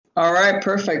All right,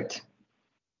 perfect.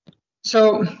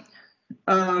 So,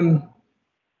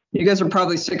 you guys are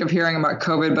probably sick of hearing about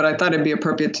COVID, but I thought it'd be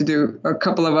appropriate to do a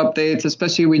couple of updates,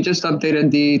 especially we just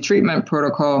updated the treatment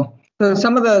protocol. So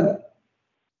some of the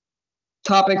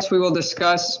topics we will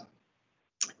discuss,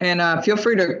 and feel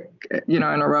free to,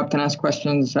 interrupt and ask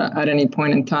questions at any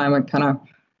point in time. I kind of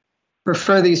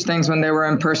prefer these things when they were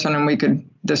in person and we could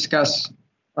discuss,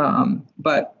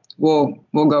 but we'll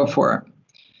go for it.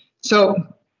 So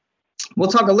we'll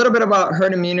talk a little bit about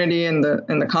herd immunity in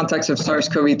the context of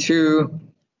SARS-CoV-2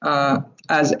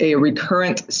 as a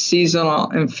recurrent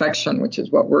seasonal infection, which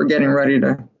is what we're getting ready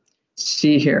to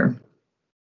see here.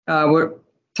 We'll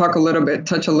touch a little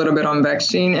bit on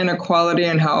vaccine inequality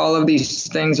and how all of these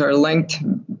things are linked,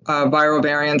 viral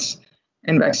variants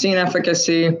and vaccine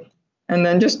efficacy, and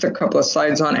then just a couple of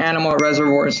slides on animal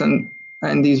reservoirs and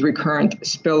these recurrent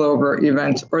spillover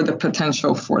events or the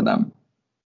potential for them.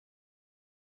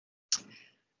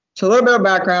 So a little bit of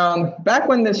background. Back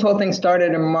when this whole thing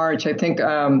started in March, I think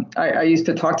I used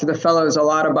to talk to the fellows a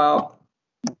lot about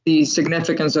the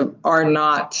significance of R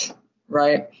naught,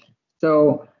 right?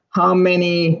 So how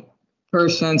many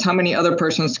other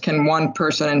persons can one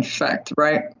person infect,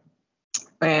 right?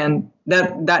 And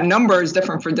that number is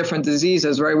different for different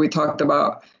diseases, right? We talked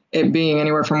about it being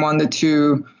anywhere from 1 to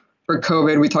 2 for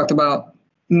COVID. We talked about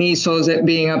measles, it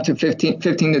being up to 15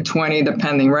 to 20,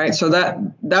 depending, right? So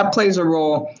that plays a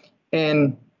role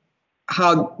in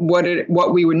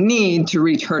what we would need to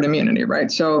reach herd immunity,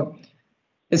 right? So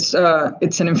it's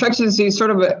an infectious disease, sort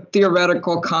of a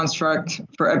theoretical construct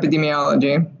for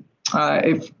epidemiology.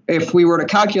 If we were to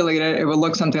calculate it, it would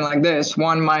look something like this: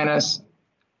 1 minus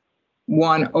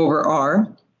 1 over R.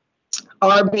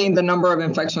 R being the number of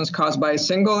infections caused by a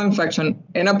single infection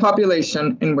in a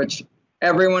population in which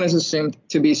everyone is assumed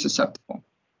to be susceptible.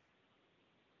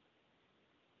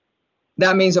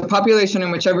 That means a population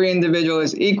in which every individual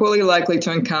is equally likely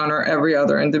to encounter every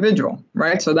other individual,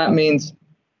 right? So that means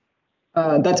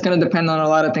that's going to depend on a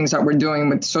lot of things that we're doing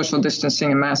with social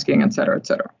distancing and masking, et cetera, et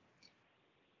cetera.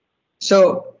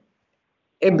 So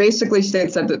it basically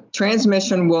states that the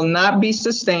transmission will not be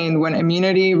sustained when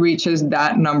immunity reaches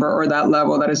that number or that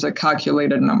level that is a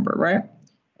calculated number, right?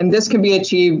 And this can be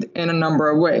achieved in a number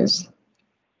of ways: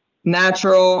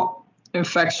 natural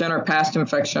infection or past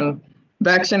infection,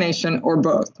 vaccination, or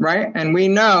both, right? And we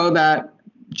know that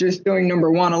just doing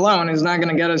number 1 alone is not going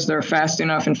to get us there fast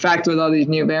enough. In fact, with all these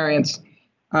new variants,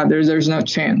 there's no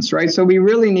chance, right? So we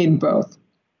really need both,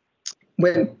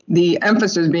 with the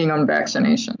emphasis being on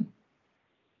vaccination.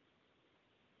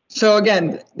 So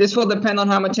again, this will depend on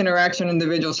how much interaction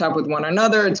individuals have with one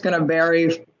another. It's going to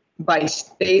vary by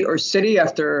state or city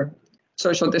after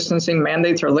social distancing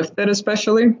mandates are lifted,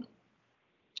 especially.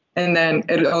 And then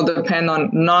it'll depend on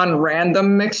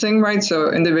non-random mixing, right?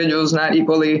 So individuals not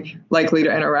equally likely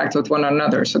to interact with one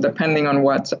another. So depending on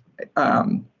what's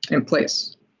in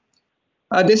place.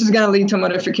 This is going to lead to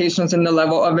modifications in the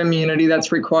level of immunity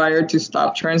that's required to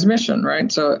stop transmission, right?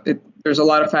 So there's a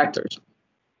lot of factors.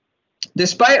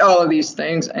 Despite all of these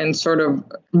things and sort of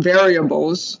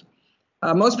variables,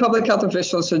 most public health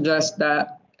officials suggest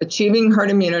that achieving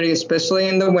herd immunity, especially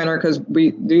in the winter, because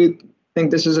we do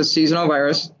think this is a seasonal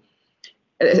virus,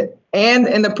 and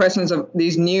in the presence of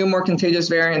these new, more contagious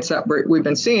variants that we've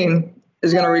been seeing,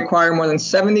 is going to require more than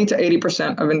 70 to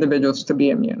 80% of individuals to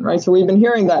be immune, right? So we've been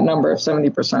hearing that number of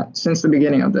 70% since the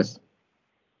beginning of this.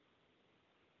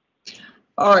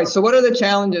 All right, so what are the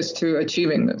challenges to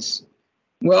achieving this?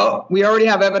 Well, we already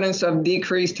have evidence of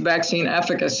decreased vaccine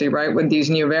efficacy, right, with these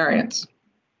new variants.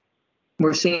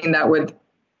 We're seeing that with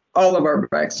all of our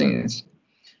vaccines,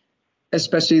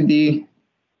 especially the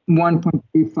 1.351,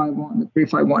 the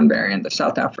 351 variant of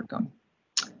South Africa.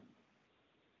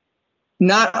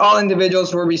 Not all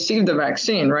individuals will receive the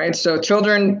vaccine, right? So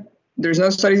children, there's no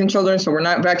studies in children, so we're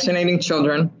not vaccinating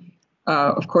children.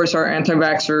 Of course, our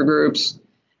anti-vaxxer groups,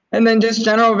 and then just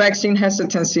general vaccine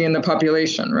hesitancy in the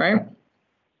population, right?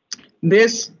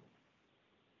 This,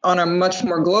 on a much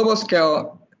more global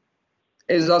scale,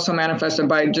 is also manifested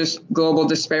by just global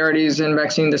disparities in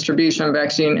vaccine distribution,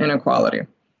 vaccine inequality.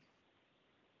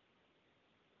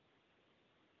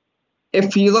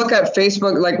 If you look at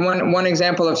Facebook, like one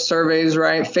example of surveys,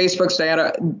 right? Facebook's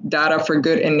data for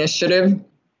Good Initiative,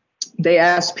 they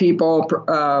ask people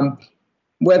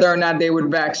whether or not they would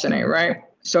vaccinate, right?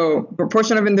 So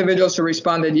proportion of individuals who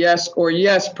responded yes or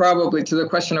yes probably to the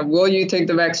question of will you take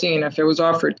the vaccine if it was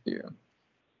offered to you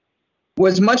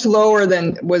was much lower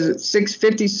than was it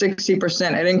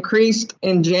 60%. It increased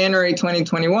in January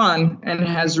 2021 and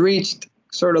has reached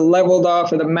sort of leveled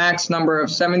off at a max number of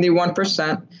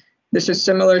 71% This is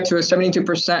similar to a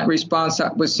 72% response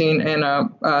that was seen in a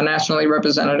nationally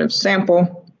representative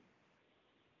sample.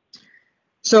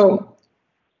 So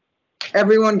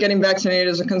everyone getting vaccinated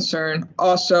is a concern.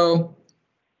 Also,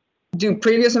 do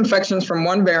previous infections from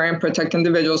one variant protect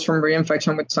individuals from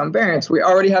reinfection with some variants? We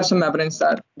already have some evidence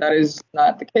that that is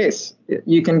not the case.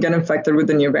 You can get infected with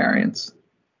the new variants,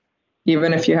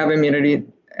 even if you have immunity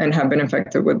and have been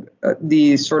infected with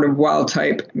the sort of wild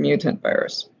type mutant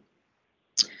virus.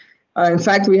 In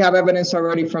fact, we have evidence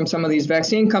already from some of these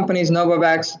vaccine companies.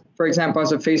 Novavax, for example,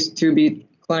 has a phase 2b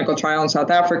clinical trial in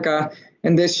South Africa,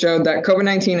 and this showed that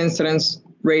COVID-19 incidence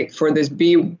rate for this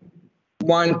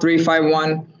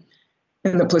B1351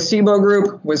 in the placebo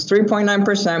group was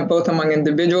 3.9%, both among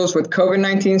individuals with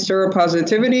COVID-19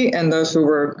 seropositivity and those who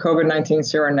were COVID-19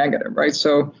 seronegative, right?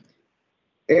 So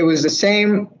it was the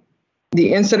same,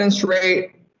 the incidence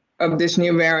rate of this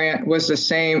new variant was the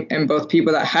same in both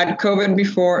people that had COVID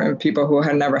before and people who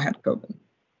had never had COVID.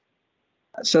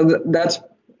 So that's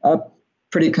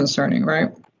pretty concerning,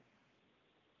 right?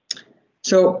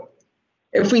 So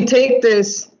if we take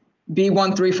this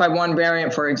B1351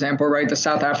 variant, for example, right, the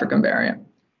South African variant,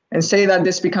 and say that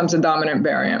this becomes a dominant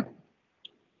variant.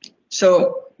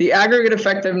 So the aggregate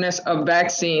effectiveness of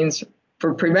vaccines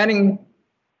for preventing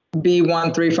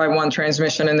B1351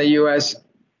 transmission in the US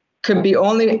could be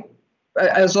only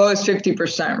as low as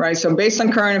 50%, right? So based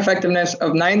on current effectiveness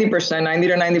of 90%, 90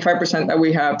 to 95% that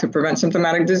we have to prevent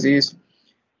symptomatic disease,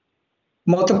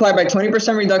 multiplied by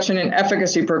 20% reduction in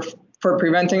efficacy for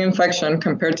preventing infection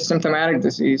compared to symptomatic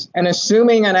disease, and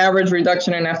assuming an average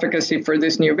reduction in efficacy for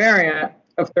this new variant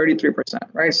of 33%,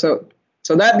 right? So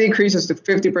that decreases to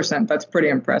 50%. That's pretty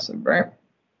impressive, right?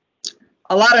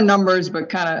 A lot of numbers, but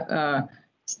kind of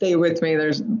stay with me.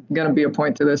 There's going to be a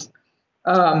point to this.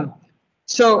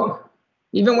 So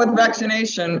even with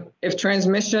vaccination, if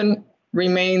transmission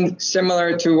remained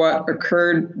similar to what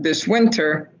occurred this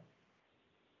winter,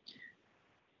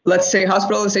 let's say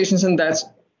hospitalizations and deaths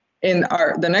in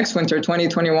the next winter,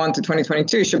 2021 to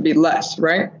 2022, should be less,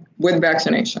 right, with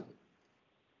vaccination.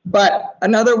 But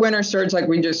another winter surge like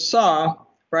we just saw,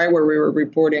 right, where we were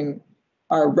reporting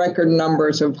our record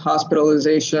numbers of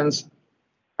hospitalizations,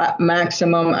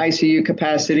 maximum ICU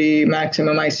capacity,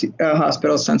 maximum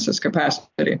hospital census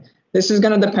capacity. This is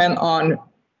going to depend on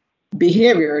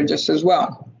behavior just as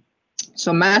well.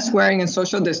 So mask wearing and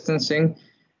social distancing,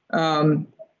 how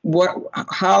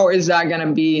is that going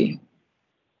to be?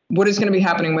 What is going to be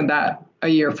happening with that a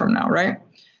year from now, right?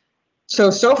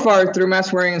 So far through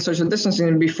mask wearing and social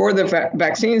distancing, before the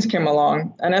vaccines came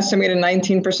along, an estimated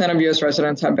 19% of US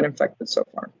residents have been infected so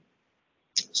far.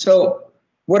 So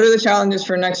what are the challenges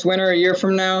for next winter, a year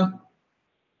from now?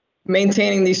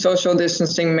 Maintaining these social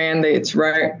distancing mandates,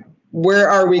 right? Where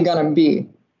are we going to be?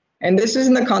 And this is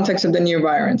in the context of the new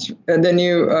variants,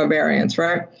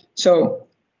 right? So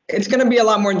it's going to be a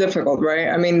lot more difficult, right?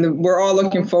 I mean, we're all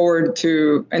looking forward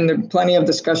to, and there are plenty of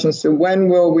discussions to when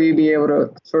will we be able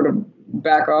to sort of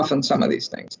back off on some of these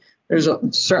things. There's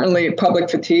certainly public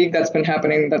fatigue that's been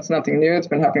happening. That's nothing new. It's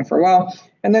been happening for a while.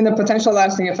 And then the potential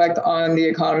lasting effect on the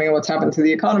economy and what's happened to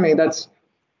the economy, that's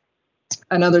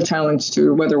another challenge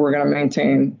to whether we're going to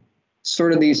maintain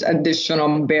sort of these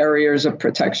additional barriers of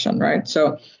protection, right?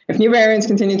 So if new variants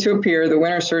continue to appear, the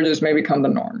winter surges may become the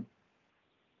norm.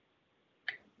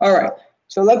 All right,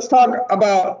 so let's talk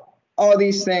about all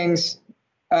these things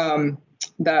that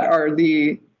are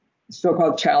the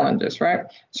so-called challenges, right?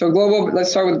 So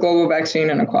let's start with global vaccine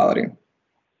inequality.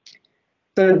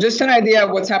 So just an idea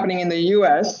of what's happening in the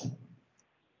US.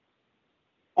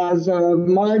 As of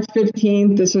March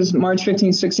 15th, this is March 15th,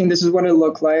 16th, this is what it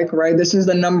looked like, right? This is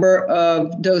the number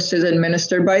of doses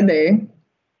administered by day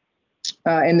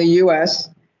in the US.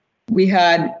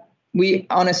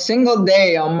 On a single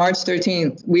day on March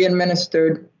 13th, we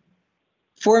administered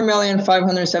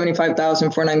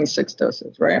 4,575,496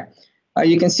 doses, right?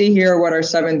 You can see here what our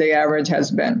 7-day average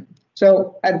has been.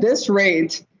 So at this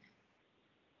rate,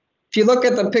 if you look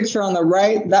at the picture on the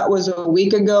right, that was a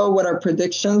week ago what our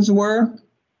predictions were.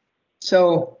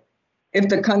 So if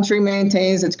the country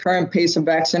maintains its current pace of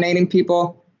vaccinating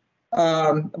people,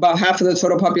 about half of the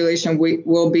total population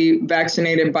will be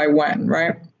vaccinated by when,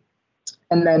 right?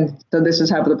 And then, so this is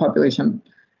half of the population.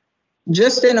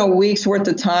 Just in a week's worth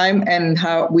of time and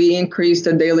how we increased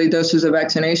the daily doses of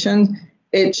vaccination,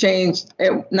 it changed.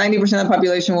 90% of the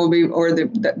population will be, or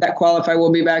that qualify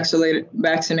will be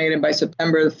vaccinated by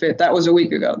September the 5th. That was a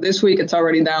week ago. This week, it's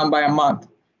already down by a month.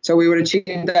 So we would achieve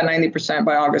that 90%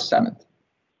 by August 7th.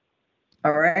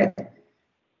 All right.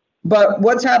 But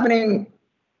what's happening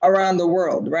around the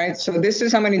world, right? So this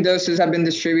is how many doses have been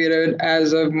distributed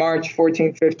as of March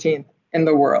 14th, 15th. in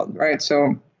the world, right?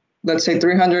 So let's say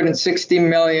 360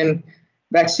 million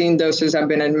vaccine doses have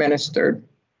been administered.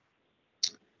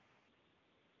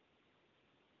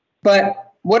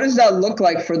 But what does that look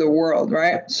like for the world,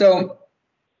 right? So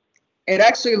it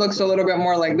actually looks a little bit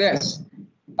more like this.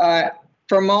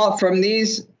 From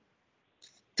these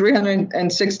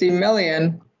 360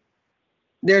 million,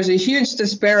 there's a huge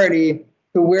disparity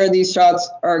to where these shots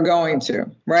are going to,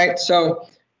 right? So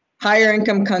higher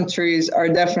income countries are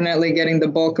definitely getting the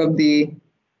bulk of the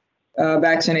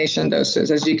vaccination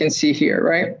doses, as you can see here,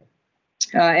 right?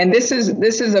 And this is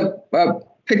a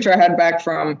picture I had back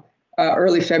from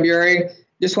early February.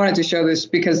 Just wanted to show this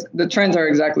because the trends are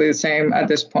exactly the same at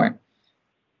this point.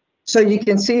 So you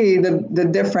can see the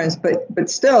difference, but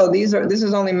still, this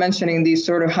is only mentioning these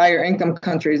sort of higher income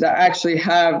countries that actually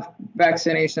have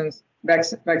vaccine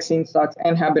stocks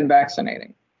and have been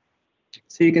vaccinating.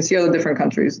 So you can see all the different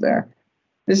countries there.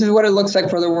 This is what it looks like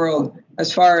for the world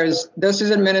as far as doses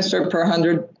administered per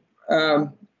 100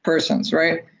 persons,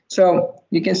 right? So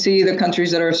you can see the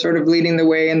countries that are sort of leading the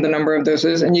way in the number of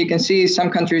doses, and you can see some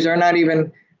countries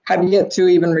have yet to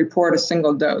even report a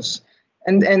single dose.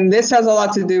 And this has a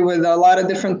lot to do with a lot of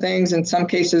different things, in some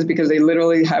cases because they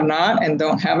literally have not and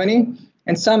don't have any,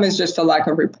 and some is just a lack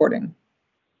of reporting.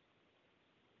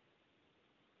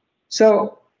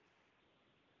 So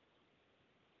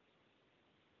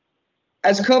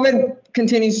as COVID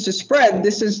continues to spread,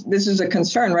 this is a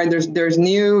concern, right? There's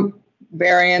new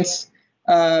variants,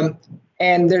 and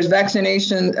there's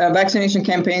vaccination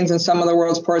campaigns in some of the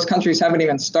world's poorest countries haven't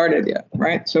even started yet,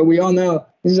 right? So we all know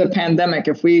this is a pandemic.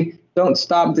 If we don't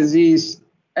stop disease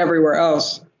everywhere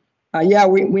else,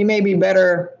 we may be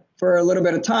better for a little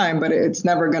bit of time, but it's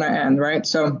never going to end, right?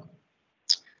 So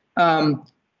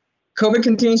COVID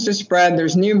continues to spread.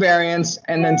 There's new variants,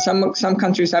 and then some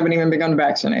countries haven't even begun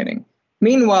vaccinating.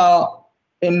 Meanwhile,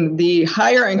 in the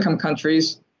higher income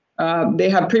countries, we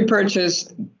have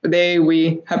pre-purchased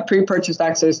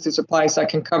access to supplies that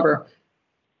can cover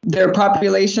their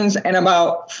populations and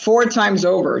about 4 times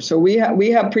over. So we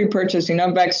have pre-purchased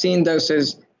enough vaccine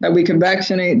doses that we can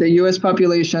vaccinate the U.S.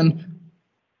 population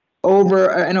over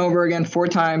and over again 4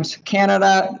 times.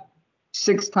 Canada,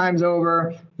 6 times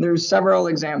over. There's several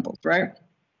examples, right?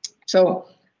 So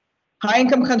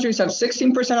high-income countries have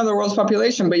 16% of the world's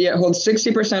population, but yet hold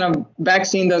 60% of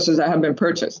vaccine doses that have been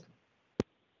purchased.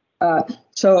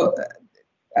 So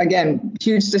again,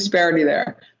 huge disparity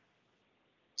there.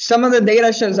 Some of the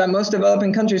data shows that most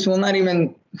developing countries will not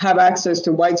even have access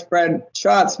to widespread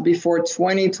shots before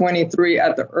 2023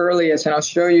 at the earliest, and I'll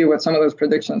show you what some of those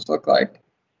predictions look like.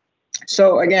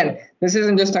 So again, this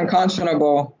isn't just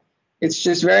unconscionable, it's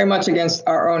just very much against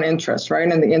our own interests,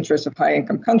 right? And the interests of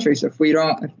high-income countries. If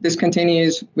this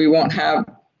continues, we won't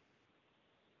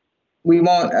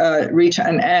reach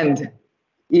an end,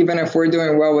 even if we're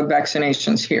doing well with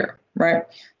vaccinations here, right?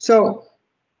 So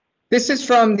this is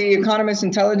from the Economist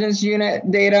Intelligence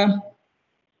Unit data,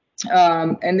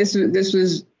 and this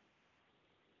was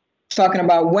talking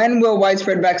about when will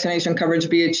widespread vaccination coverage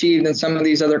be achieved in some of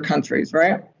these other countries,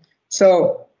 right?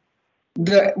 So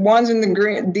the ones in the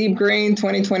green, deep green,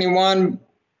 2021,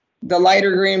 the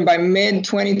lighter green by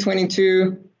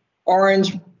mid-2022,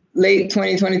 orange, late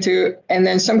 2022, and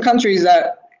then some countries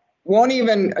that won't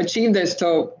even achieve this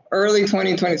till early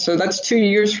 2020. So that's 2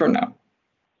 years from now.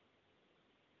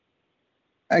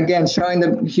 Again, showing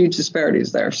the huge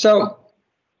disparities there. So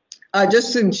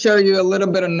just to show you a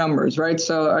little bit of numbers, right?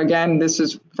 So again, this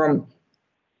is from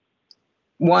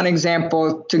one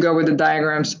example to go with the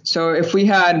diagrams. So if we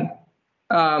had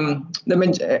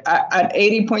at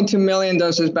 80.2 million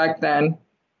doses back then,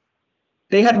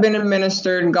 they had been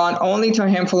administered, gone only to a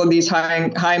handful of these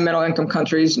high middle income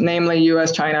countries, namely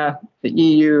US, China, the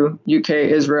EU, UK,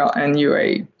 Israel, and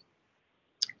UAE.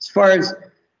 As far as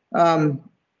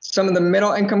some of the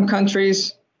middle income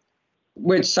countries,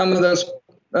 which some of those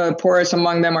poorest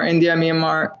among them are India,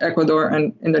 Myanmar, Ecuador,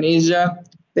 and Indonesia,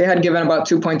 they had given about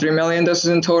 2.3 million doses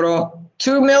in total.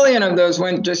 2 million of those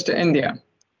went just to India,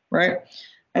 right?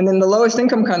 And then the lowest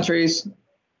income countries,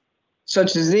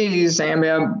 such as these,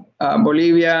 Zambia,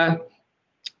 Bolivia,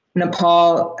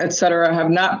 Nepal, etc., had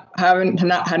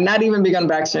not even begun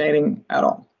vaccinating at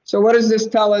all. So what does this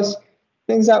tell us?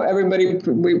 Things that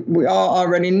we all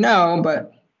already know,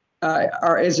 but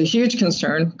is a huge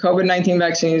concern. COVID-19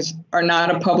 vaccines are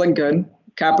not a public good,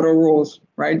 capital rules,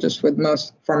 right? Just with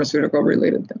most pharmaceutical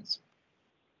related things.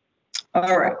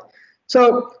 All right.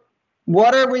 So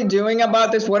what are we doing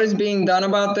about this? What is being done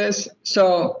about this?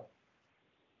 So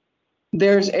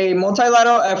there's a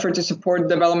multilateral effort to support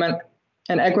development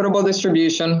and equitable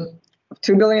distribution of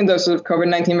 2 billion doses of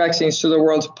COVID-19 vaccines to the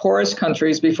world's poorest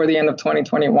countries before the end of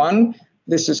 2021.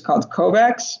 This is called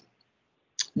COVAX.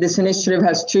 This initiative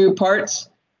has two parts.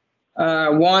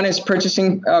 One is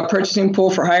purchasing pool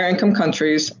for higher income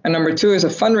countries, and number two is a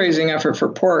fundraising effort for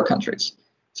poorer countries.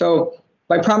 So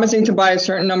by promising to buy a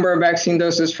certain number of vaccine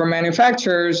doses from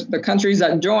manufacturers, the countries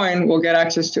that join will get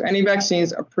access to any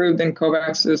vaccines approved in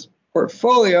COVAX's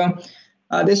portfolio.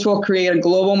 This will create a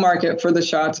global market for the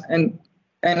shots and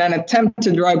an attempt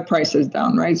to drive prices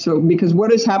down, right? So because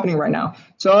what is happening right now?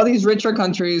 So all these richer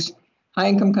countries, high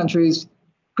income countries,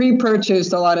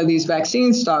 pre-purchased a lot of these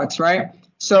vaccine stocks, right?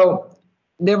 So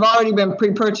they've already been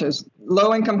pre-purchased.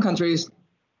 Low income countries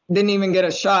didn't even get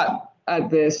a shot at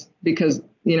this because,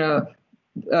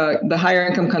 the higher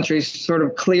income countries sort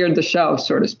of cleared the shelves,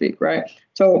 so to speak, right?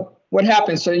 So what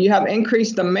happens? So you have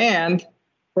increased demand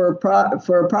for a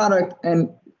product, and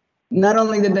not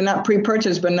only did they not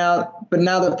pre-purchase, but now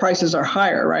the prices are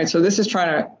higher, right? So this is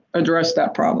trying to address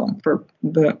that problem for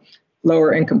the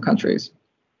lower income countries.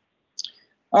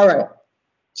 All right,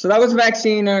 so that was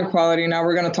vaccine inequality. Now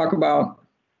we're going to talk about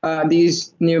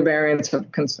these new variants of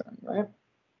concern, right?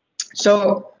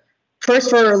 So first,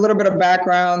 for a little bit of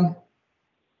background,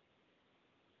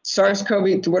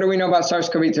 SARS-CoV-2, what do we know about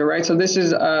SARS-CoV-2, right? So this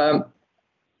is RNA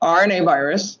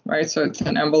virus, right? So it's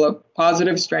an envelope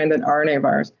positive stranded RNA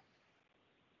virus,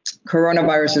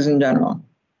 coronaviruses in general.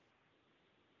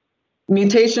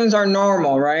 Mutations are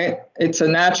normal, right? It's a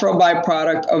natural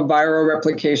byproduct of viral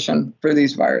replication for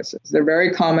these viruses. They're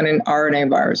very common in RNA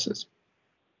viruses.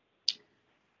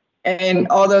 And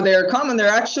although they're common, they're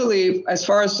actually, as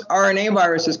far as RNA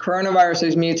viruses,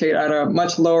 coronaviruses mutate at a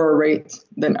much lower rate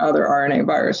than other RNA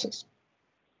viruses.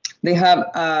 They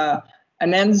have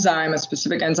an enzyme, a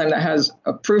specific enzyme that has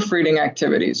a proofreading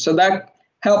activity. So that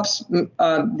helps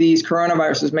these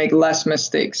coronaviruses make less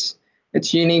mistakes.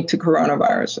 It's unique to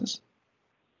coronaviruses.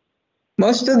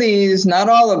 Most of these, not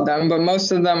all of them, but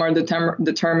most of them are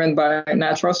determined by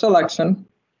natural selection.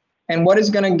 And what is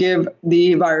going to give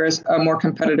the virus a more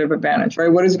competitive advantage, right?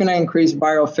 What is going to increase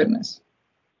viral fitness?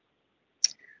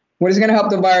 What is going to help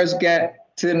the virus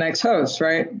get to the next host,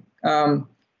 right?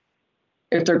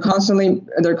 If they're constantly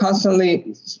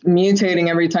mutating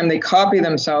every time they copy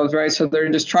themselves, right? So they're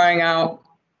just trying out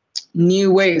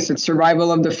new ways. It's survival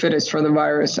of the fittest for the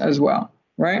virus as well,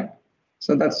 right?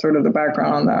 So that's sort of the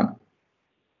background on that.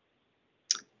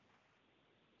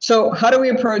 So how do we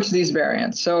approach these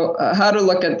variants? So how to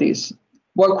look at these?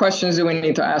 What questions do we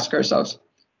need to ask ourselves?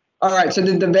 All right, so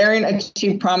did the variant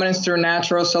achieve prominence through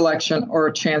natural selection or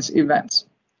chance events?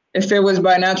 If it was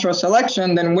by natural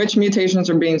selection, then which mutations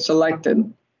are being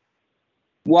selected?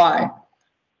 Why?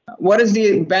 What is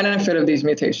the benefit of these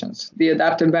mutations, the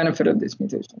adaptive benefit of these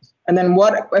mutations? And then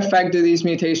what effect do these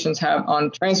mutations have on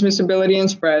transmissibility and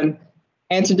spread,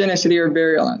 antigenicity or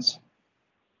virulence?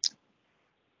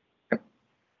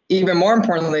 Even more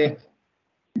importantly,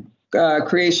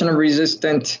 creation of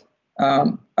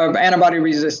of antibody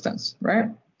resistance, right?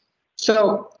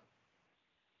 So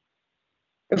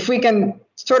if we can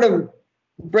sort of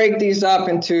break these up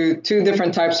into two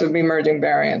different types of emerging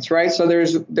variants, right? So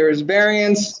there's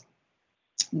variants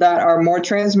that are more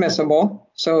transmissible.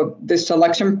 So this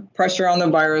selection pressure on the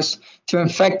virus to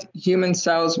infect human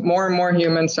cells, more and more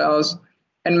human cells,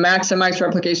 and maximize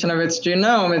replication of its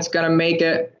genome, it's going to make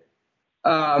it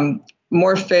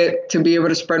more fit to be able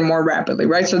to spread more rapidly,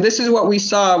 right? So this is what we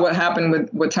saw, what's happening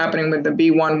with the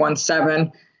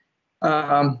B117,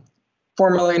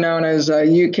 formerly known as a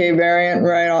UK variant,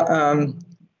 right?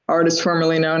 Artists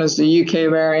formerly known as the UK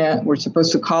variant. We're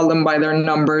supposed to call them by their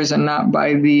numbers and not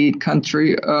by the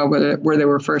country where they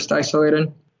were first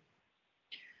isolated.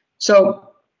 So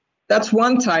that's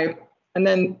one type. And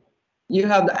then you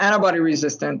have the antibody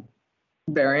resistant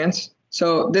variants.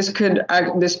 So this could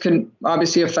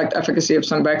obviously affect efficacy of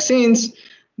some vaccines.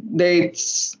 They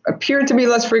appear to be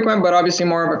less frequent, but obviously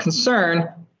more of a concern.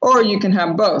 Or you can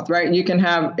have both, right? You can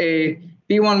have a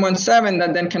B117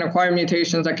 that then can acquire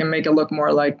mutations that can make it look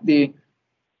more like the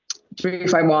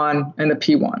 351 and the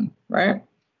P1, right?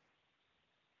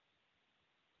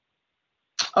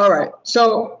 All right,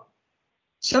 so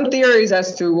some theories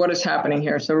as to what is happening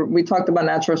here. So we talked about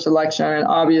natural selection and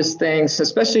obvious things,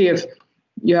 especially if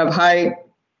you have high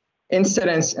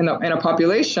incidence in a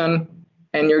population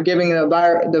and you're giving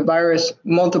the virus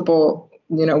multiple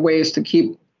ways to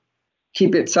keep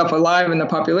itself alive in the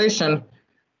population,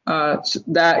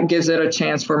 that gives it a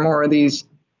chance for more of these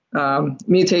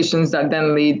mutations that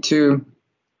then lead to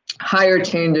higher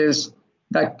changes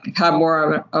that have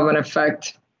more of an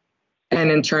effect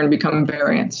and in turn become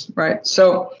variants, right?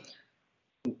 So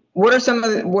what are some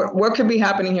of what could be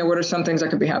happening here? What are some things that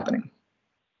could be happening?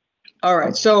 All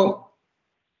right. So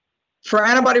for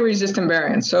antibody-resistant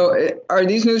variants, so are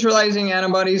these neutralizing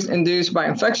antibodies induced by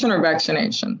infection or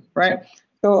vaccination, right?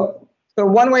 So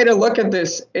one way to look at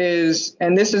this is,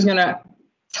 and this is going to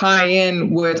tie in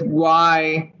with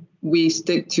why we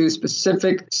stick to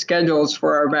specific schedules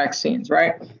for our vaccines,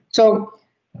 right? So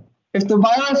if the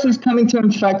virus is coming to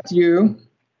infect you,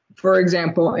 for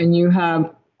example, and you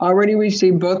have already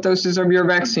received both doses of your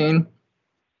vaccine,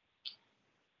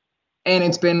 and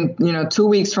it's been 2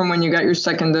 weeks from when you got your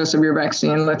second dose of your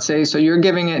vaccine, let's say, so you're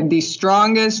giving it the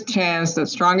strongest chance, the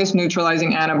strongest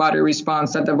neutralizing antibody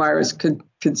response that the virus could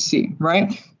see,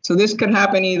 right? So this could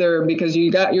happen either because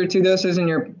you got your 2 doses and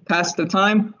you're past the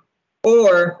time,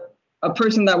 or a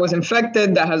person that was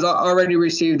infected that has already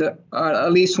received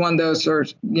at least 1 dose, or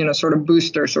sort of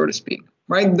booster, so to speak,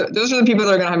 right? Those are the people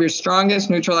that are going to have your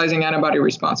strongest neutralizing antibody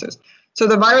responses. So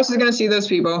the virus is going to see those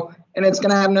people, and it's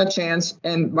going to have no chance,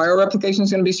 and viral replication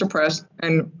is going to be suppressed,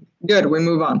 and good, we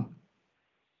move on.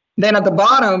 Then at the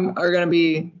bottom are going to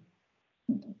be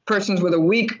persons with a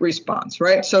weak response,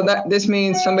 right? So this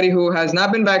means somebody who has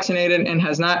not been vaccinated and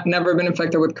has never been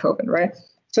infected with COVID, right?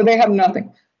 So they have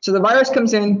nothing. So the virus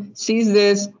comes in, sees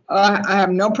this, I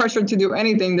have no pressure to do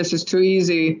anything, this is too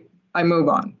easy, I move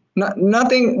on.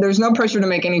 Nothing, there's no pressure to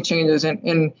make any changes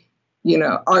in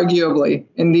arguably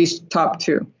in these top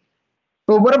 2.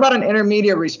 But what about an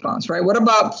intermediate response, right? What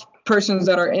about persons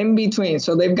that are in between?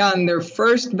 So they've gotten their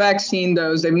first vaccine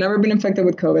dose, they've never been infected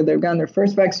with COVID, they've gotten their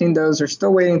first vaccine dose, they're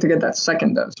still waiting to get that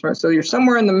second dose, right? So you're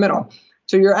somewhere in the middle.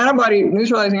 So your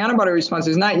neutralizing antibody response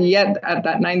is not yet at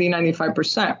that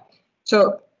 90-95%.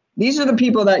 So these are the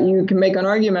people that you can make an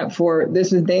argument for,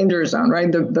 this is danger zone,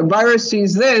 right? The virus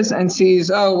sees this and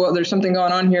sees, oh, well, there's something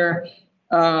going on here.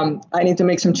 I need to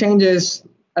make some changes,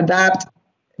 adapt,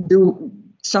 do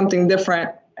something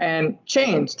different, and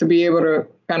change to be able to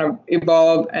kind of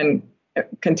evolve and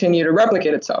continue to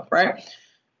replicate itself, right?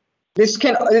 This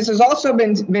has also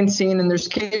been seen, and there's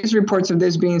case reports of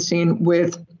this being seen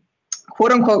with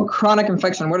quote unquote chronic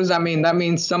infection. What does that mean? That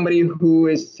means somebody who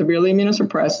is severely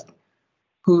immunosuppressed,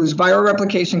 whose viral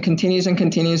replication continues and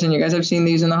continues, and you guys have seen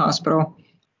these in the hospital,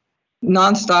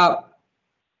 nonstop,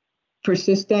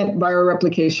 persistent viral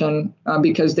replication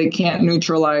because they can't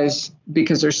neutralize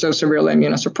because they're so severely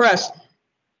immunosuppressed.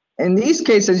 In these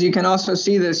cases, you can also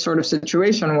see this sort of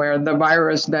situation where the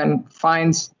virus then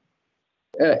finds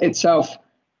itself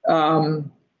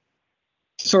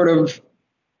sort of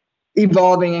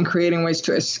evolving and creating ways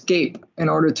to escape in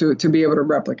order to be able to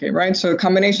replicate, right? So a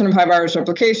combination of high virus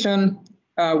replication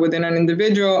within an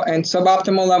individual and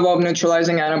suboptimal level of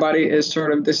neutralizing antibody is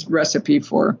sort of this recipe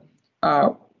for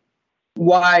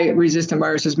why resistant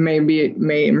viruses may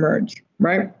emerge,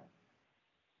 right?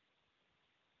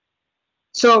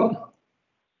 So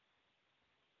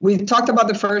we talked about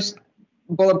the first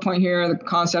bullet point here, the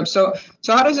concept. So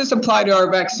how does this apply to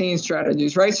our vaccine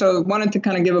strategies, right? So I wanted to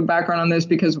kind of give a background on this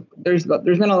because there's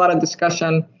been a lot of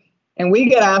discussion, and we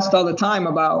get asked all the time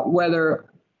about whether,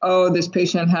 oh, this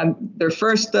patient had their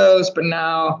first dose, but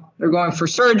now they're going for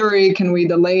surgery. Can we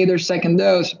delay their second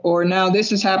dose? Or now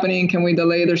this is happening. Can we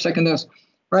delay their second dose?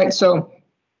 Right. So,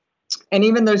 and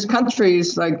even there's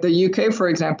countries like the UK, for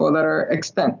example, that are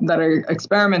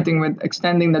experimenting with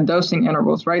extending the dosing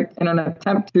intervals, right, in an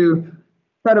attempt to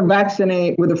try to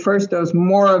vaccinate with the first dose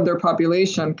more of their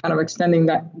population, kind of extending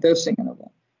that dosing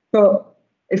interval. So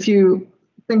if you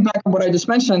think back on what I just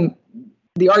mentioned,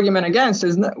 the argument against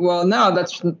is, well, no,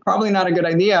 that's probably not a good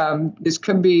idea. This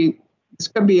could be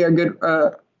a good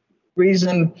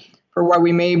reason for why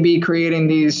we may be creating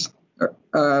these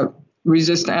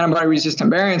antibody-resistant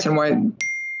variants, and why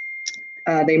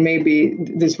they may be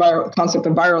this concept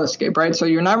of viral escape, right? So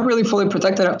you're not really fully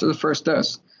protected after the first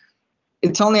dose.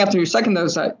 It's only after your second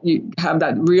dose that you have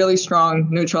that really strong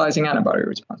neutralizing antibody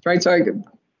response, right? So I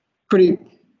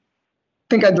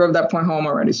think I drove that point home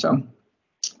already. So,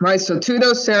 right, so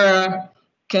 2-dose sera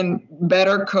can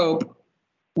better cope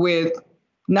with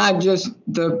not just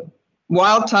the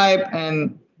wild type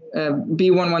and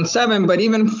B117, but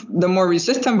even the more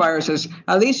resistant viruses.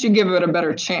 At least you give it a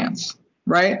better chance,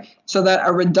 right? So that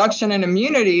a reduction in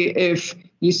immunity, if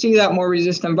you see that more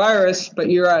resistant virus, but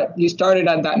you started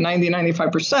at that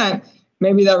 90-95%,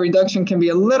 maybe that reduction can be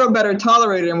a little better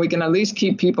tolerated, and we can at least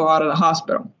keep people out of the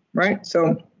hospital, right?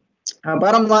 So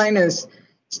bottom line is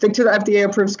stick to the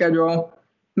FDA-approved schedule.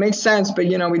 Makes sense, but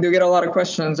we do get a lot of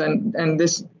questions, and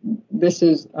this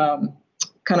is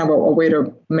kind of a way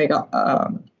to make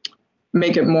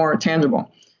it more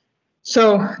tangible.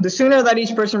 So the sooner that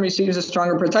each person receives a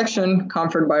stronger protection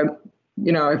conferred by,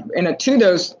 in a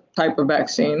 2-dose type of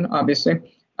vaccine, obviously,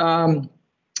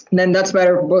 then that's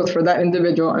better both for that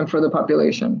individual and for the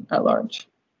population at large.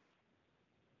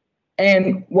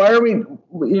 And why are we,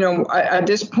 at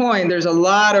this point, there's a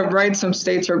lot of, right, some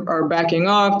states are backing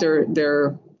off.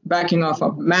 They're backing off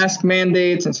of mask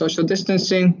mandates and social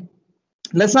distancing.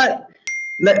 Let's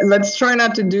try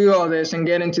not to do all this and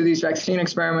get into these vaccine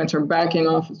experiments or backing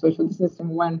off of social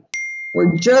distancing when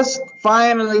we're just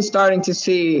finally starting to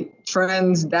see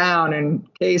trends down in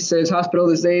cases,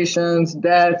 hospitalizations,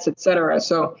 deaths, etc.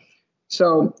 So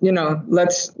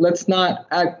let's not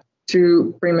act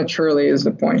too prematurely is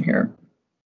the point here.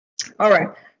 All right.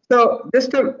 So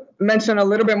just to mention a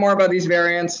little bit more about these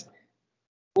variants,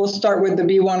 we'll start with the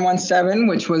B117,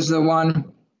 which was the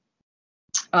one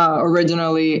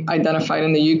originally identified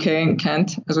in the UK in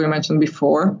Kent, as we mentioned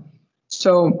before.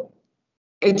 So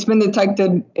it's been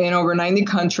detected in over 90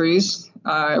 countries.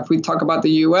 If we talk about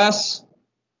the US,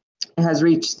 it has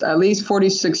reached at least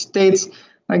 46 states.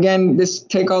 Again,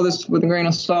 take all this with a grain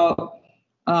of salt.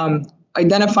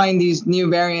 Identifying these new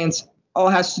variants all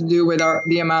has to do with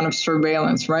the amount of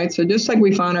surveillance, right? So just like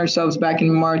we found ourselves back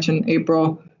in March and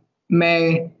April,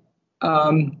 May,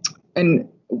 and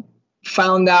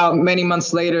found out many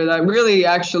months later that really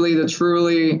actually the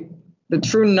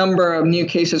true number of new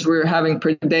cases we were having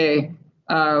per day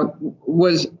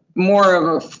was more of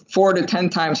a 4 to 10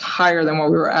 times higher than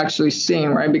what we were actually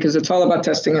seeing, right? Because it's all about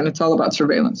testing and it's all about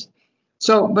surveillance.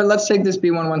 So, but let's take this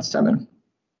B117.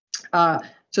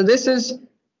 So this is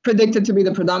predicted to be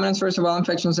the predominant source of all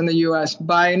infections in the US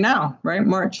by now, right?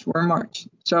 We're in March.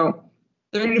 So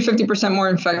 30 to 50% more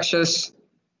infectious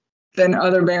than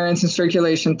other variants in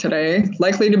circulation today,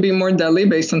 likely to be more deadly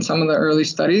based on some of the early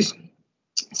studies.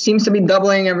 Seems to be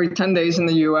doubling every 10 days in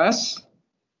the US.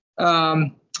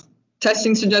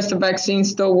 Testing suggests the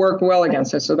vaccines still work well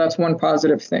against it, so that's one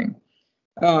positive thing.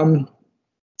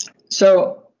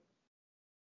 So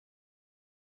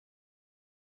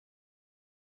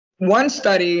one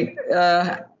study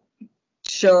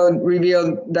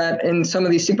revealed that in some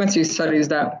of these sequencing studies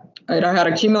that it had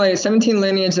accumulated 17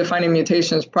 lineage-defining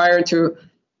mutations prior to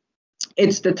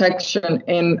its detection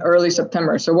in early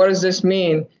September. So what does this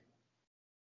mean?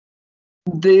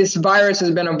 This virus has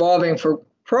been evolving for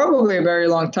probably a very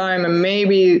long time, and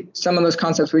maybe some of those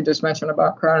concepts we just mentioned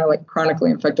about chronically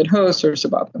infected hosts or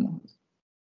suboptimal hosts.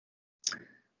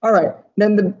 All right,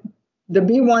 then the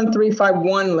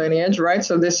B1351 lineage, right?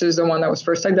 So this is the one that was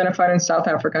first identified in South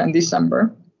Africa in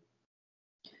December.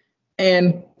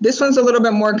 And this one's a little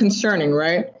bit more concerning,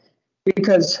 right?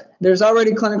 Because there's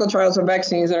already clinical trials of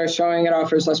vaccines that are showing it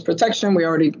offers less protection. We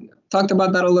already talked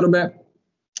about that a little bit.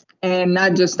 And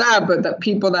not just that, but that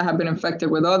people that have been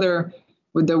infected with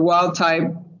the wild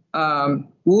type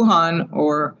Wuhan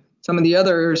or some of the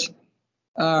others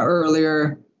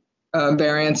earlier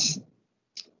variants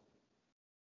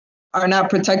are not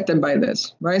protected by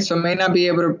this, right? So may not be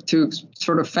able to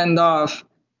sort of fend off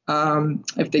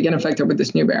if they get infected with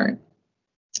this new variant.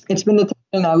 It's been detected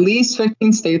in at least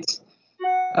 15 states,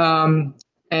 and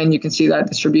you can see that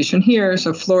distribution here.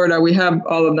 So Florida, we have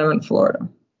all of them in Florida.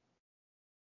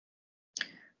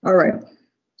 All right,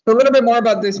 so a little bit more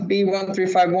about this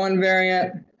B1351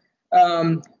 variant.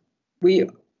 We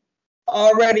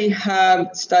already have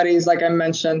studies, like I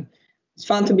mentioned. It's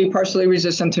found to be partially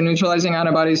resistant to neutralizing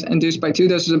antibodies induced by 2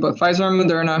 doses of both Pfizer and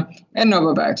Moderna and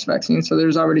Novavax vaccines. So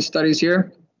there's already studies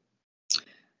here.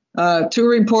 At least two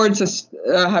reports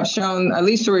have shown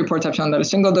that a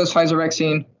single dose Pfizer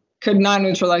vaccine could not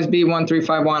neutralize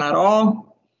B1351 at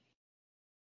all.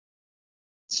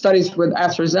 Studies with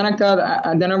AstraZeneca, the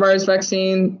adenovirus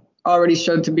vaccine, already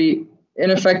showed to be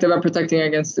ineffective at protecting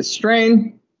against this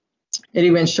strain. It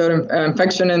even showed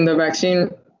infection in the vaccine,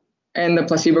 and the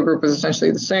placebo group was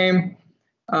essentially the same.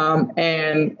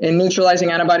 And in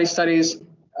neutralizing antibody studies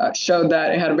showed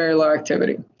that it had a very low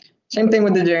activity. Same thing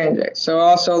with the J&J. So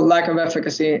also lack of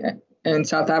efficacy in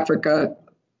South Africa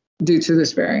due to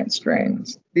this variant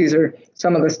strains. These are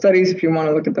some of the studies if you want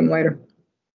to look at them later.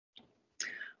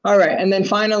 All right, and then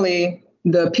finally,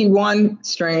 the P1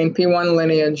 strain, P1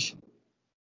 lineage,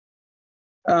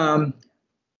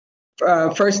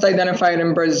 first identified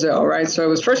in Brazil, right? So it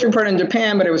was first reported in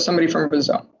Japan, but it was somebody from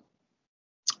Brazil.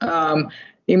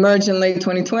 Emerged in late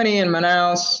 2020 in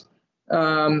Manaus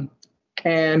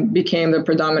and became the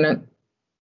predominant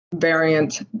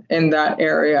variant in that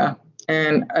area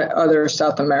and other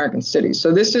South American cities.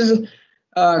 So this is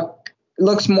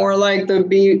looks more like the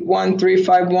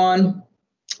B1351,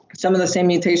 some of the same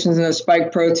mutations in the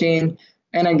spike protein,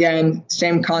 and again,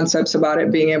 same concepts about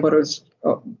it being able to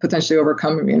potentially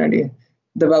overcome immunity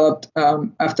developed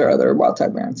after other wild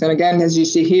type variants. And again, as you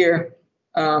see here,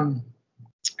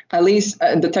 at least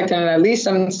detected in at least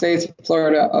 7 states,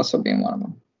 Florida also being one of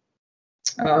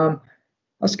them.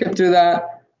 I'll skip through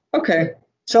that. Okay,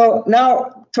 so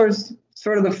now towards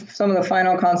sort of some of the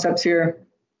final concepts here.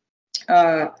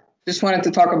 Just wanted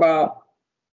to talk about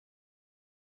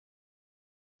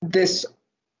this.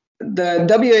 The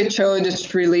WHO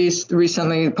just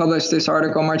recently published this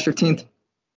article, March 15th,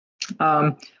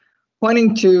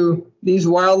 pointing to these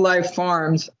wildlife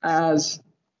farms as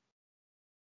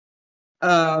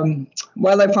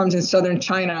wildlife farms in southern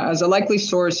China as a likely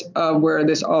source of where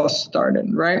this all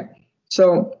started, right?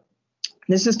 So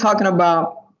this is talking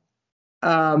about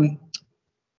a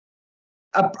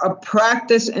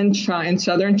practice in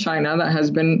southern China that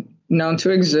has been known to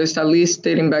exist, at least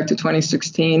dating back to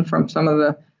 2016 from some of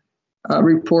the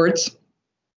reports,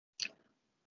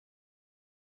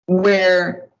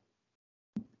 where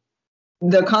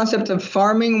the concept of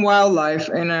farming wildlife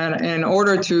in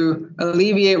order to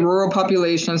alleviate rural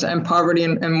populations and poverty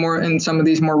and more in some of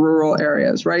these more rural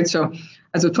areas, right? So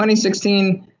as of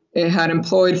 2016, it had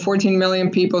employed 14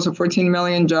 million people, so 14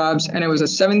 million jobs, and it was a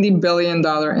 $70 billion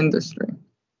industry,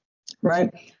 right?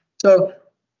 So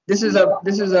this is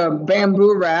a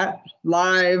bamboo rat,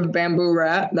 live bamboo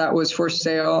rat that was for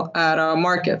sale at a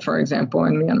market, for example,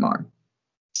 in Myanmar.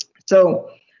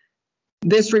 So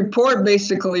this report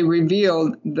basically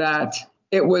revealed that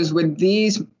it was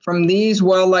from these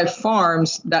wildlife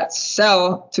farms that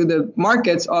sell to the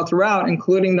markets all throughout,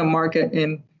 including the market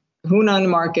in Hunan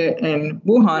market in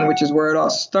Wuhan, which is where it all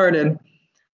started.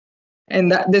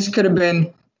 And that this could have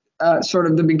been sort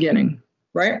of the beginning,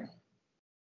 right?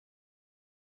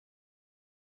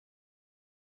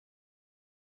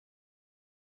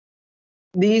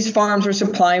 These farms were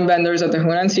supplying vendors at the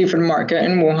Hunan Seafood Market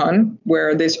in Wuhan,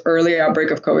 where this early outbreak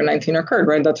of COVID-19 occurred,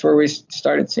 right? That's where we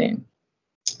started seeing.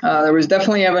 There was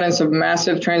definitely evidence of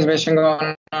massive transmission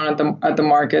going on at the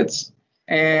markets.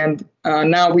 And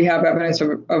now we have evidence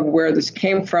of where this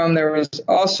came from. There was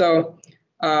also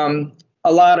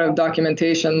a lot of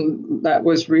documentation that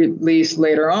was released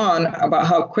later on about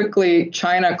how quickly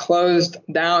China closed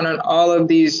down on all of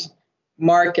these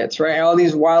markets, right? All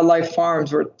these wildlife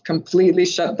farms were completely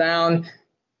shut down.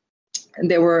 And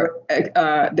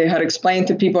they had explained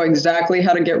to people exactly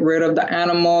how to get rid of the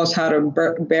animals, how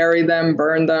to bury them,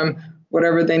 burn them,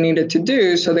 whatever they needed to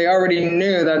do. So they already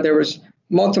knew that there was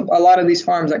a lot of these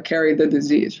farms that carried the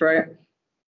disease, right?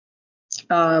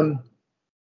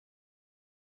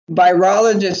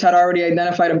 Virologists had already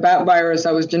identified a bat virus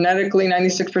that was genetically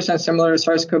 96% similar to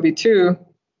SARS-CoV-2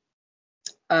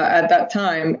 at that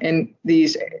time in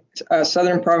these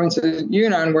southern provinces of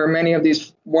Yunnan, where many of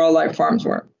these wildlife farms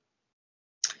were.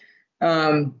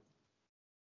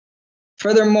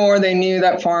 Furthermore, they knew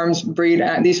that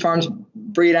these farms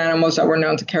breed animals that were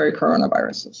known to carry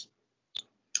coronaviruses.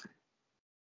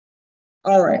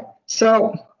 All right,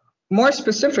 so more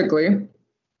specifically,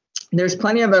 there's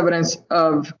plenty of evidence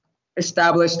of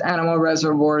established animal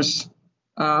reservoirs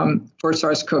for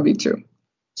SARS-CoV-2.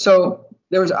 So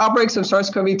there was outbreaks of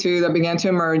SARS-CoV-2 that began to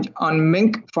emerge on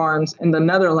mink farms in the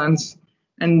Netherlands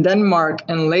and Denmark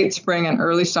in late spring and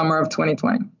early summer of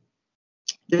 2020.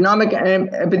 Genomic and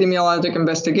epidemiologic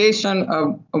investigation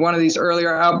of one of these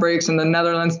earlier outbreaks in the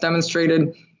Netherlands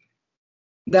demonstrated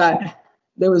that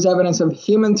there was evidence of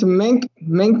human to mink,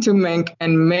 mink to mink,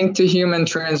 and mink to human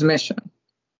transmission.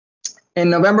 In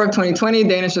November of 2020,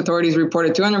 Danish authorities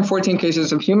reported 214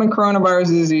 cases of human coronavirus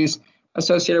disease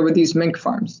associated with these mink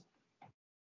farms.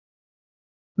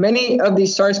 Many of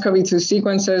these SARS-CoV-2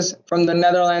 sequences from the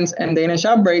Netherlands and Danish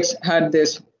outbreaks had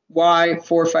this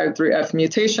Y453F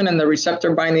mutation in the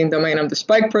receptor binding domain of the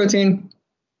spike protein,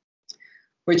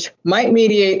 which might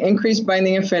mediate increased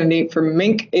binding affinity for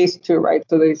mink ACE2, right?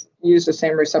 So they use the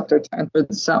same receptor to enter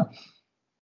the cell.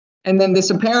 And then this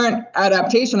apparent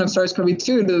adaptation of SARS-CoV-2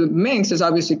 to the minks is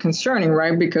obviously concerning,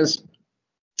 right? Because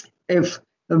if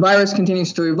the virus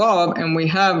continues to evolve and we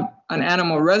have an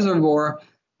animal reservoir,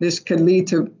 this could lead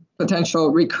to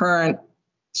potential recurrent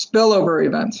spillover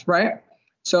events, right?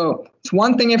 So it's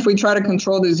one thing if we try to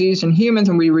control disease in humans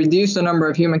and we reduce the number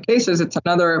of human cases. It's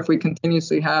another if we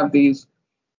continuously have these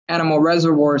animal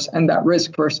reservoirs and that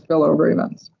risk for spillover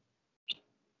events.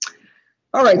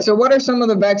 All right, so what are some of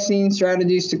the vaccine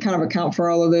strategies to kind of account for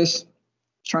all of this,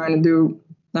 trying to do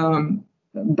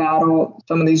battle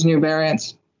some of these new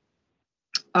variants?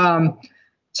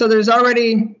 So there are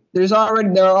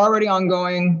already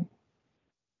ongoing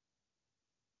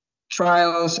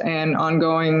trials and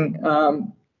ongoing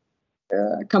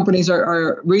companies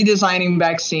are redesigning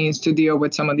vaccines to deal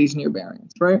with some of these new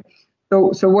variants, right?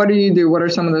 So what do you do? What are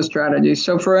some of the strategies?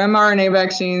 So for mRNA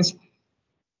vaccines,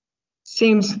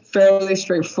 seems fairly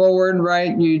straightforward,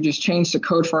 right? You just change the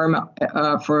code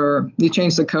you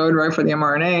change the code, right, for the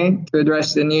mRNA to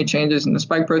address the new changes in the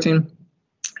spike protein.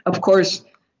 Of course,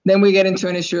 then we get into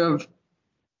an issue of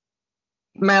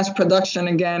mass production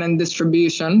again and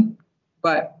distribution,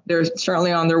 but they're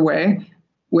certainly on their way,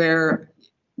 where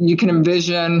you can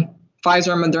envision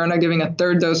Pfizer and Moderna giving a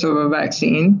third dose of a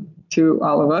vaccine to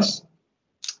all of us,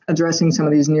 addressing some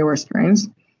of these newer strains.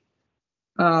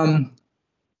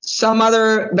 Some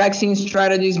other vaccine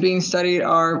strategies being studied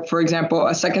are, for example,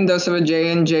 a second dose of a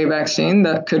J&J vaccine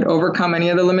that could overcome any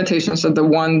of the limitations of the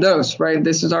one dose, right?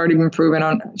 This has already been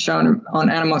shown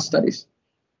on animal studies.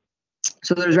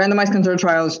 So there's randomized controlled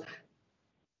trials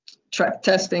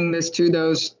testing this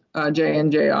 2-dose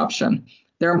J&J option.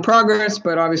 They're in progress,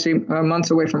 but obviously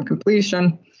months away from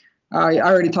completion. I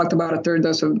already talked about a third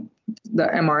dose of the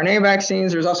mRNA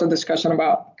vaccines. There's also discussion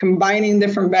about combining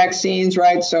different vaccines,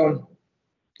 right? So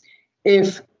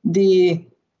if the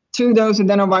 2-dose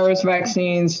adenovirus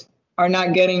vaccines are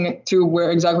not getting to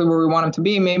exactly where we want them to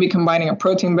be, maybe combining a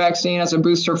protein vaccine as a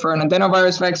booster for an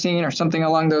adenovirus vaccine or something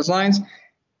along those lines,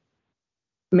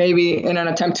 maybe in an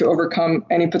attempt to overcome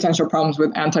any potential problems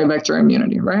with anti-vector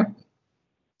immunity, right?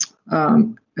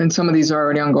 And some of these are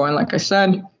already ongoing, like I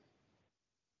said.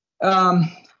 For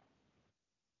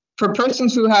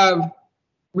persons who have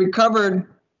recovered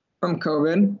from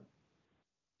COVID,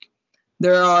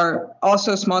 there are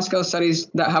also small-scale studies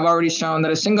that have already shown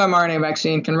that a single mRNA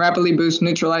vaccine can rapidly boost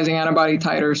neutralizing antibody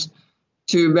titers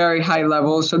to very high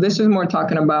levels. So this is more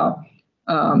talking about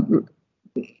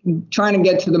trying to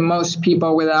get to the most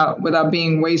people without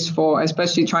being wasteful,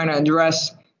 especially trying to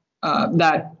address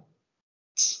that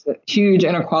huge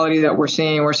inequality that we're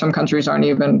seeing where some countries aren't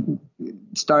even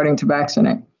starting to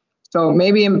vaccinate. So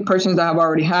maybe in persons that have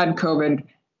already had COVID,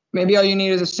 maybe all you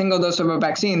need is a single dose of a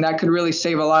vaccine. That could really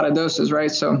save a lot of doses,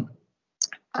 right? So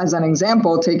as an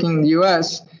example, taking the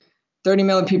US, 30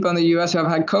 million people in the US who have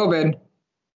had COVID,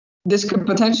 this could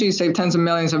potentially save tens of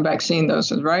millions of vaccine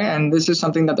doses, right? And this is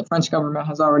something that the French government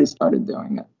has already started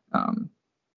doing.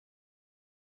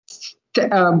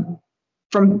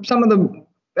 From some of the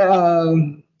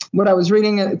what I was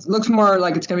reading, it looks more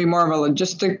like it's going to be more of a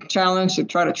logistic challenge to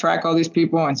try to track all these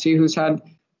people and see who's had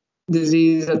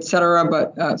disease, et cetera,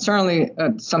 but certainly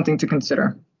something to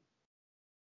consider.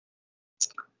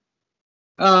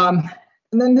 And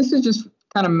then this is just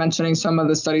kind of mentioning some of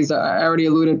the studies that I already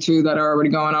alluded to that are already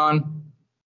going on.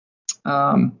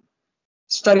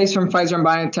 Studies from Pfizer and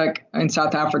BioNTech in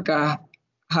South Africa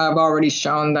have already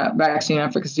shown that vaccine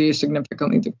efficacy is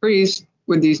significantly decreased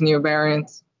with these new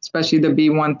variants, especially the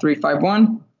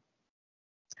B.1.351.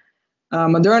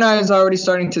 Moderna is already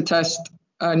starting to test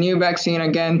a new vaccine,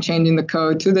 again, changing the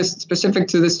code to this, specific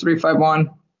to this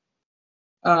 351.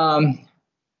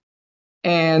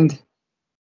 And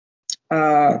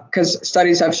because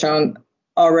studies have shown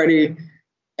already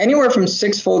anywhere from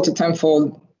 6-fold to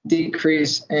 10-fold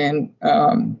decrease in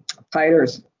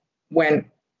titers when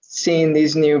seeing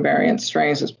these new variant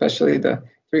strains, especially the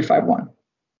 351.